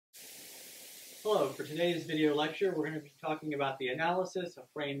Hello, for today's video lecture, we're going to be talking about the analysis of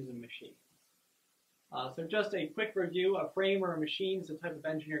frames and machines. So just a quick review, a frame or a machine is a type of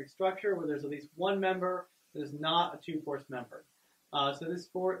engineering structure where there's at least one member that is not a two-force member. So this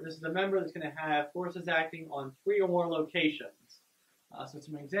is a member that's going to have forces acting on three or more locations. So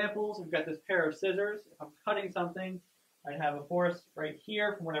some examples, we've got this pair of scissors. If I'm cutting something, I'd have a force right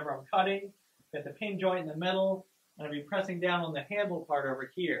here from whatever I'm cutting. I've got the pin joint in the middle, and I'd be pressing down on the handle part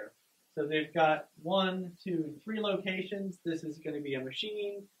over here. So they've got 1, 2, 3 locations. This is going to be a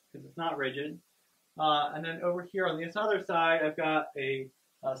machine because it's not rigid. And then over here on this other side, I've got a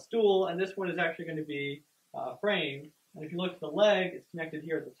stool, and this one is actually going to be a frame. And if you look at the leg, it's connected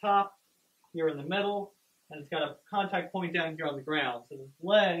here at the top, here in the middle, and it's got a contact point down here on the ground. So this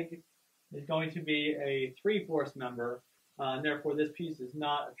leg is going to be a 3-force member, and therefore this piece is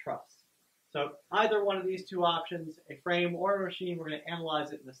not a truss. So either one of these two options, a frame or a machine, we're going to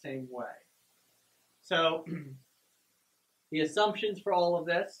analyze it in the same way. So the assumptions for all of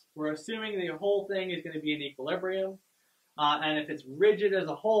this, we're assuming the whole thing is going to be in equilibrium. And if it's rigid as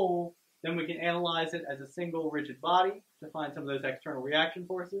a whole, then we can analyze it as a single rigid body to find some of those external reaction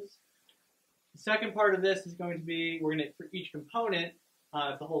forces. The second part of this is going to be, we're going to, for each component,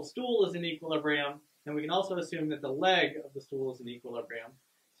 if the whole stool is in equilibrium, then we can also assume that the leg of the stool is in equilibrium.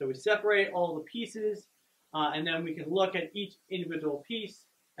 So we separate all the pieces, and then we can look at each individual piece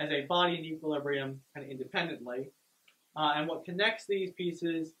as a body in equilibrium kind of independently. And what connects these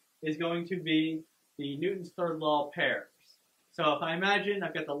pieces is going to be the Newton's third law of pairs. So if I imagine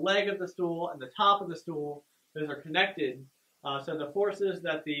I've got the leg of the stool and the top of the stool, those are connected. So the forces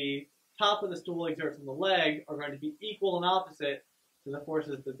that the top of the stool exerts on the leg are going to be equal and opposite to the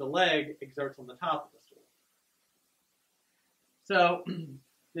forces that the leg exerts on the top of the stool. So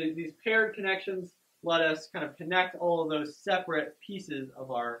these paired connections let us kind of connect all of those separate pieces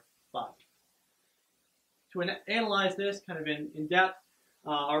of our body. To analyze this kind of in depth,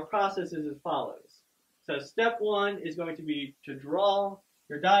 our process is as follows. So step one is going to be to draw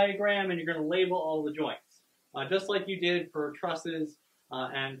your diagram, and you're going to label all the joints. Just like you did for trusses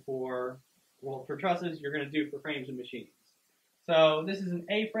and for trusses, you're going to do for frames and machines. So this is an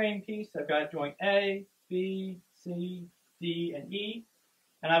A-frame piece. I've got joint A, B, C, D, and E.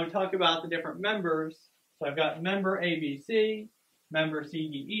 And I would talk about the different members. So I've got member ABC, member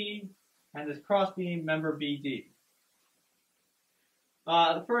CDE, and this crossbeam member BD.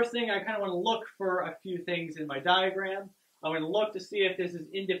 The first thing, I kind of want to look for a few things in my diagram. I'm going to look to see if this is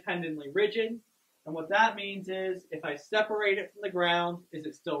independently rigid. And what that means is, if I separate it from the ground, is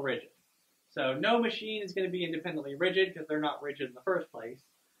it still rigid? So no machine is going to be independently rigid because they're not rigid in the first place.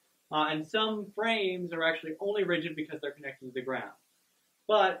 And some frames are actually only rigid because they're connected to the ground.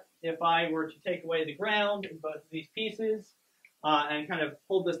 But if I were to take away the ground in both of these pieces and kind of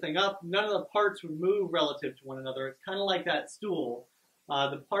hold this thing up, none of the parts would move relative to one another. It's kind of like that stool.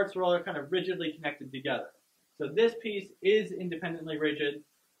 The parts are all kind of rigidly connected together. So this piece is independently rigid,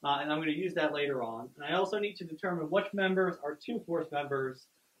 and I'm going to use that later on. And I also need to determine which members are two-force members,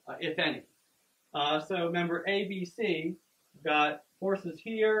 if any. So member ABC, we've got forces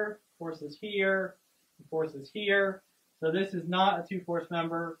here, and forces here. So this is not a two-force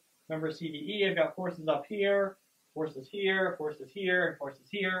member. Member CDE, I've got forces up here, forces here, and forces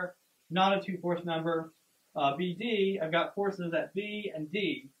here. Not a two-force member. BD, I've got forces at B and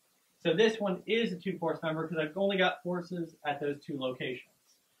D. So this one is a two-force member because I've only got forces at those two locations.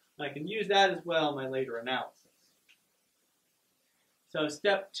 And I can use that as well in my later analysis. So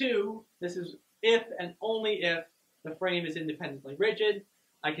step 2, this is if and only if the frame is independently rigid.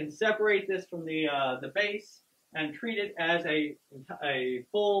 I can separate this from the base and treat it as a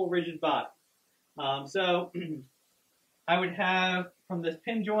full rigid body. So I would have, from this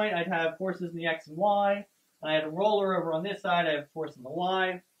pin joint, I'd have forces in the X and Y. And I had a roller over on this side, I have force in the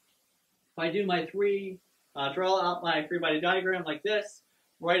Y. If I do my draw out my three-body diagram like this,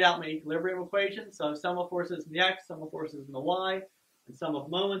 write out my equilibrium equation. So sum of forces in the X, sum of forces in the Y, and sum of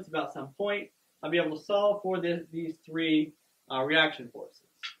moments about some point. I'll be able to solve for these three reaction forces.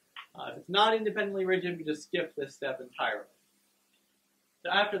 If it's not independently rigid, we just skip this step entirely.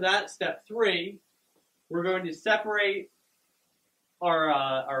 So after that, step 3, we're going to separate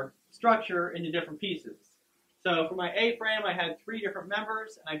our structure into different pieces. So for my A-frame, I had 3 different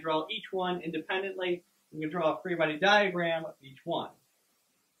members, and I draw each one independently. I'm going to draw a free-body diagram of each one.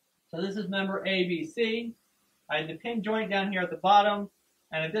 So this is member ABC. I had the pin joint down here at the bottom,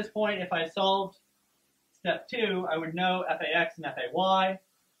 and at this point, if I solved step 2, I would know FAX and FAY.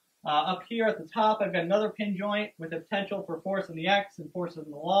 Up here at the top, I've got another pin joint with the potential for force in the X and forces in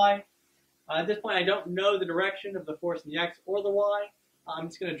the Y. At this point, I don't know the direction of the force in the X or the Y. I'm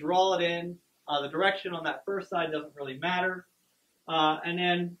just going to draw it in The direction on that first side doesn't really matter. And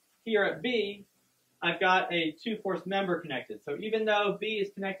then here at B, I've got a two-force member connected. So even though B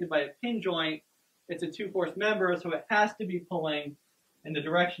is connected by a pin joint, it's a two-force member, so it has to be pulling in the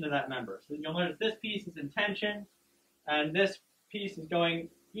direction of that member. So you'll notice this piece is in tension, and this piece is going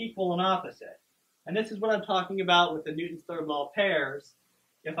equal and opposite. And this is what I'm talking about with the Newton's third law of pairs.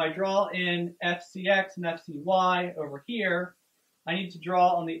 If I draw in FCX and FCY over here, I need to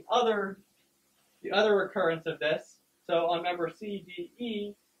draw on the other recurrence of this. So on member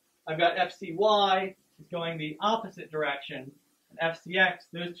CDE, I've got FCY is going the opposite direction, and FCX,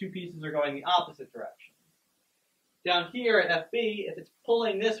 those two pieces are going the opposite direction. Down here at FB, if it's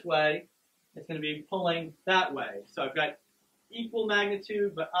pulling this way, it's going to be pulling that way. So I've got equal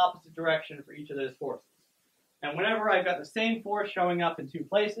magnitude but opposite direction for each of those forces. And whenever I've got the same force showing up in two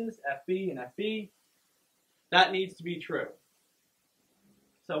places, FB and FB, that needs to be true.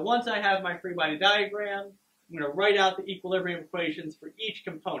 So once I have my free body diagram, I'm going to write out the equilibrium equations for each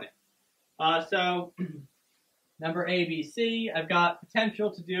component. So number A, B, C, I've got potential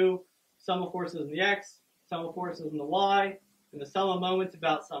to do sum of forces in the X, sum of forces in the Y, and the sum of moments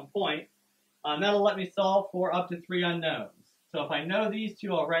about some point. That'll let me solve for up to 3 unknowns. So if I know these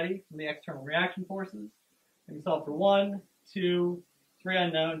two already from the external reaction forces, I can solve for 1, 2, 3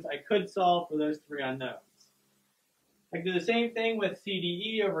 unknowns. I could solve for those 3 unknowns. I can do the same thing with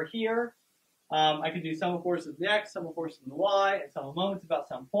CDE over here. I can do sum of forces in the X, sum of forces in the Y, and sum of moments about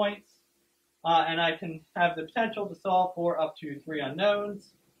some points. And I can have the potential to solve for up to 3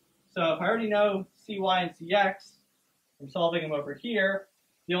 unknowns. So if I already know CY and CX from solving them over here,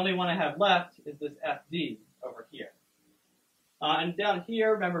 the only one I have left is this FD over here. And down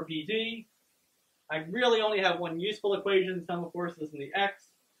here, remember BD, I really only have one useful equation, sum of forces in the X,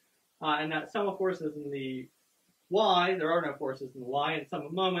 and that sum of forces in the Y, there are no forces in the Y, and sum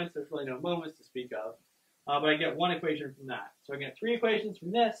of moments, there's really no moments to speak of, but I get one equation from that. So I get 3 equations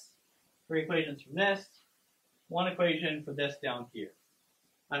from this, 3 equations from this, 1 equation for this down here.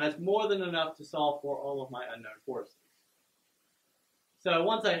 And that's more than enough to solve for all of my unknown forces. So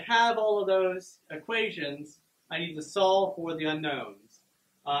once I have all of those equations, I need to solve for the unknowns.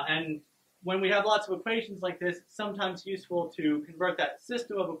 And when we have lots of equations like this, it's sometimes useful to convert that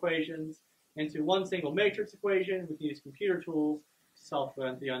system of equations into one single matrix equation. We can use computer tools to solve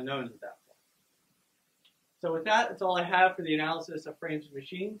for the unknowns at that point. So with that, that's all I have for the analysis of frames and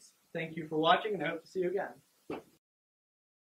machines. Thank you for watching, and I hope to see you again.